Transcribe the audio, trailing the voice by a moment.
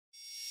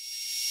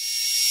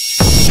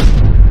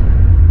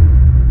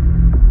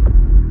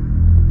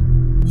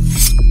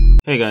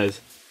Hey guys,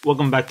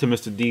 welcome back to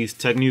Mr. D's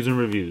Tech News and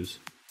Reviews.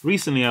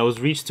 Recently I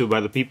was reached to by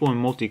the people in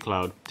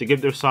MultCloud to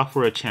give their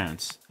software a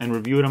chance and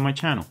review it on my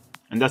channel,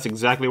 and that's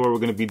exactly what we're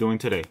going to be doing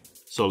today,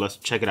 so let's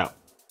check it out.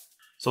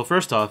 So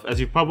first off, as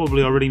you've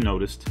probably already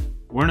noticed,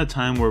 we're in a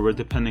time where we're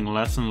depending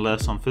less and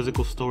less on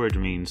physical storage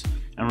means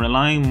and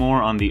relying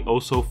more on the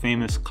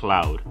oh-so-famous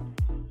cloud.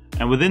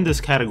 And within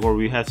this category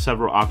we have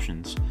several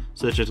options,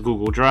 such as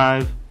Google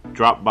Drive,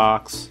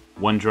 Dropbox,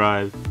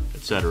 OneDrive,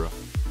 etc.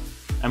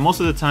 And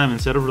most of the time,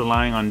 instead of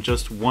relying on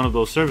just one of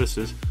those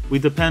services, we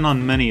depend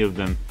on many of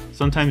them,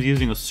 sometimes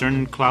using a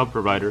certain cloud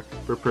provider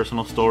for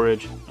personal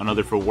storage,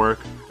 another for work,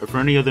 or for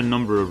any other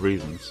number of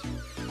reasons.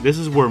 This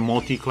is where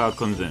MultCloud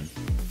comes in.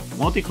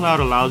 MultCloud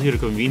allows you to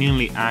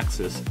conveniently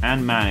access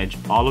and manage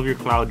all of your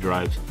cloud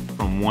drives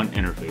from one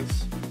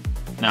interface.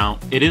 Now,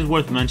 it is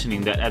worth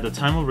mentioning that at the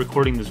time of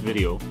recording this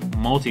video,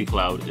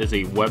 MultCloud is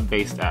a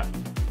web-based app,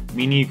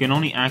 meaning you can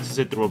only access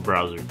it through a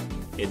browser.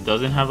 It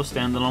doesn't have a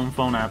standalone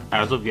phone app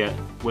as of yet,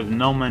 with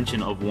no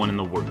mention of one in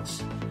the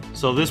works.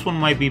 So this one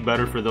might be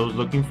better for those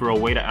looking for a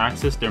way to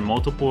access their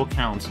multiple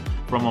accounts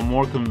from a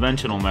more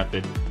conventional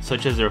method,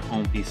 such as their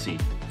home PC.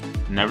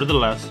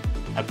 Nevertheless,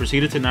 I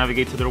proceeded to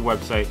navigate to their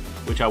website,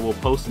 which I will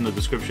post in the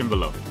description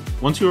below.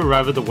 Once you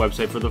arrive at the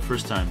website for the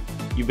first time,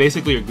 you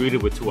basically are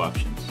greeted with two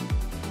options.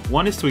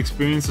 One is to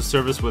experience the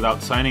service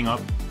without signing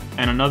up,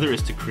 and another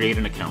is to create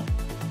an account.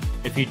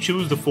 If you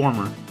choose the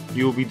former,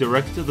 you will be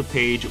directed to the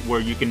page where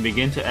you can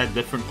begin to add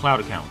different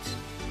cloud accounts.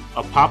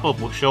 A pop-up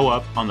will show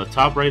up on the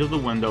top right of the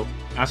window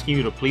asking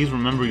you to please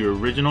remember your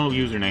original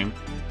username,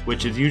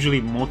 which is usually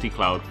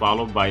MultCloud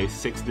followed by a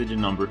 6-digit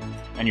number,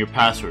 and your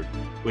password,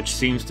 which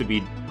seems to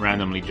be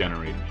randomly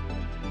generated.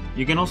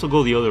 You can also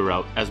go the other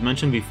route, as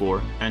mentioned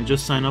before, and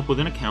just sign up with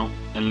an account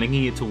and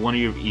linking it to one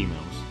of your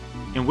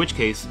emails, in which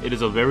case it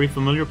is a very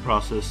familiar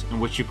process in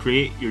which you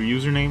create your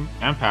username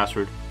and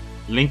password,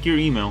 link your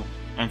email,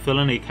 and fill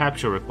in a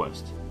CAPTCHA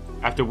request,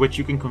 after which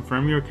you can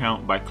confirm your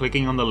account by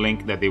clicking on the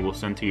link that they will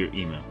send to your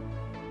email.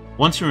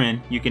 Once you're in,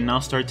 you can now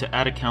start to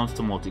add accounts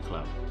to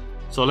MultCloud.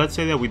 So let's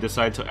say that we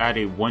decide to add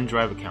a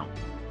OneDrive account.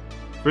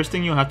 First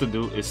thing you'll have to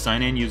do is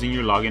sign in using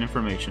your login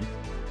information,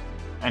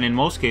 and in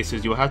most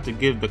cases you'll have to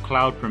give the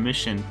cloud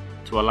permission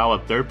to allow a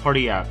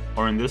third-party app,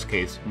 or in this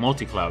case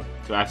MultCloud,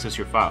 to access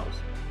your files.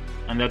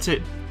 And that's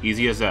it,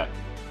 easy as that.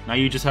 Now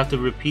you just have to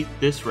repeat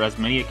this for as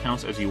many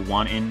accounts as you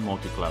want in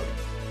MultCloud.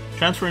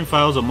 Transferring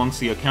files amongst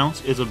the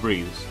accounts is a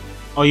breeze.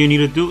 All you need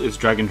to do is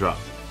drag and drop.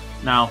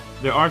 Now,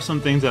 there are some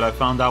things that I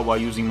found out while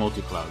using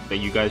MultCloud that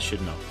you guys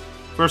should know.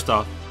 First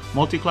off,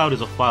 MultCloud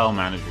is a file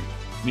manager,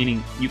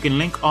 meaning you can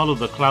link all of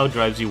the cloud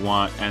drives you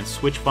want and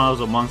switch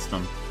files amongst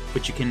them,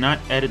 but you cannot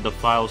edit the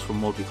files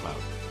from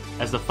MultCloud.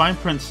 As the fine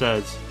print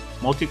says,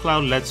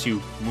 MultCloud lets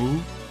you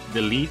move,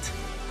 delete,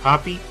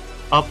 copy,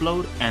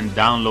 upload, and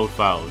download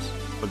files,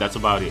 but that's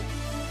about it.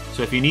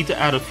 So if you need to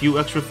add a few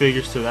extra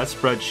figures to that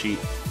spreadsheet,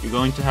 you're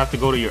going to have to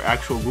go to your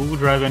actual Google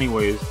Drive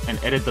anyways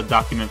and edit the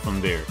document from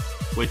there,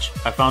 which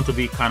I found to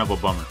be kind of a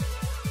bummer.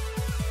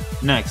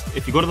 Next,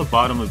 if you go to the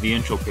bottom of the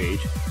intro page,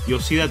 you'll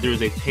see that there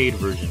is a paid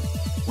version.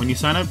 When you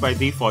sign up by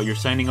default, you're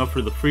signing up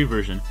for the free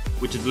version,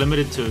 which is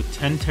limited to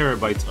 10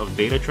 terabytes of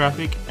data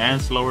traffic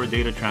and slower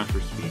data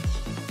transfer speeds.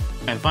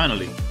 And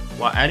finally,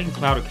 while adding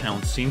cloud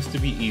accounts seems to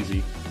be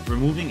easy,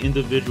 removing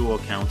individual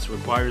accounts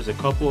requires a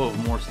couple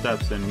of more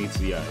steps than meets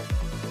the eye.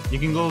 You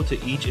can go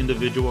to each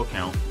individual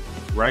account,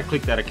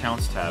 right-click that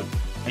Accounts tab,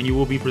 and you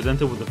will be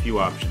presented with a few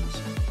options,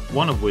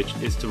 one of which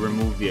is to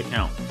remove the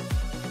account.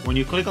 When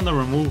you click on the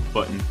Remove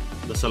button,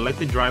 the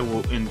selected drive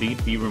will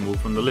indeed be removed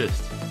from the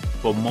list,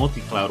 but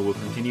MultCloud will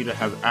continue to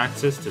have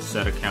access to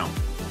said account.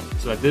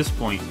 So at this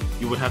point,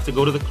 you would have to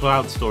go to the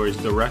cloud storage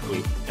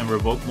directly and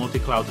revoke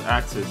MultCloud's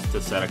access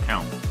to said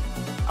account.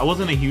 I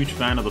wasn't a huge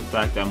fan of the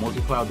fact that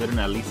MultCloud didn't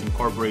at least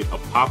incorporate a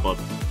pop-up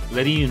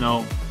letting you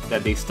know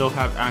that they still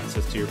have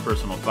access to your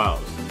personal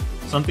files,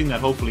 something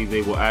that hopefully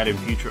they will add in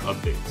future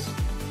updates.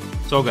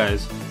 So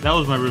guys, that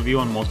was my review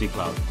on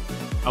MultCloud.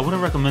 I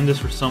wouldn't recommend this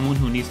for someone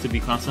who needs to be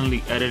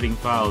constantly editing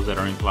files that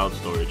are in cloud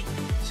storage,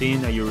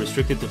 seeing that you're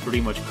restricted to pretty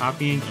much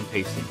copying and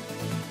pasting.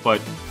 But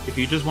if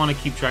you just want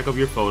to keep track of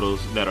your photos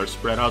that are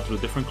spread out through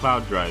different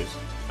cloud drives,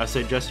 I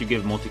suggest you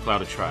give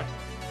MultCloud a try.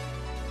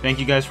 Thank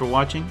you guys for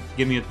watching,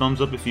 give me a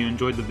thumbs up if you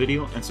enjoyed the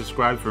video, and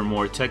subscribe for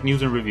more tech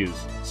news and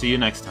reviews. See you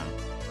next time.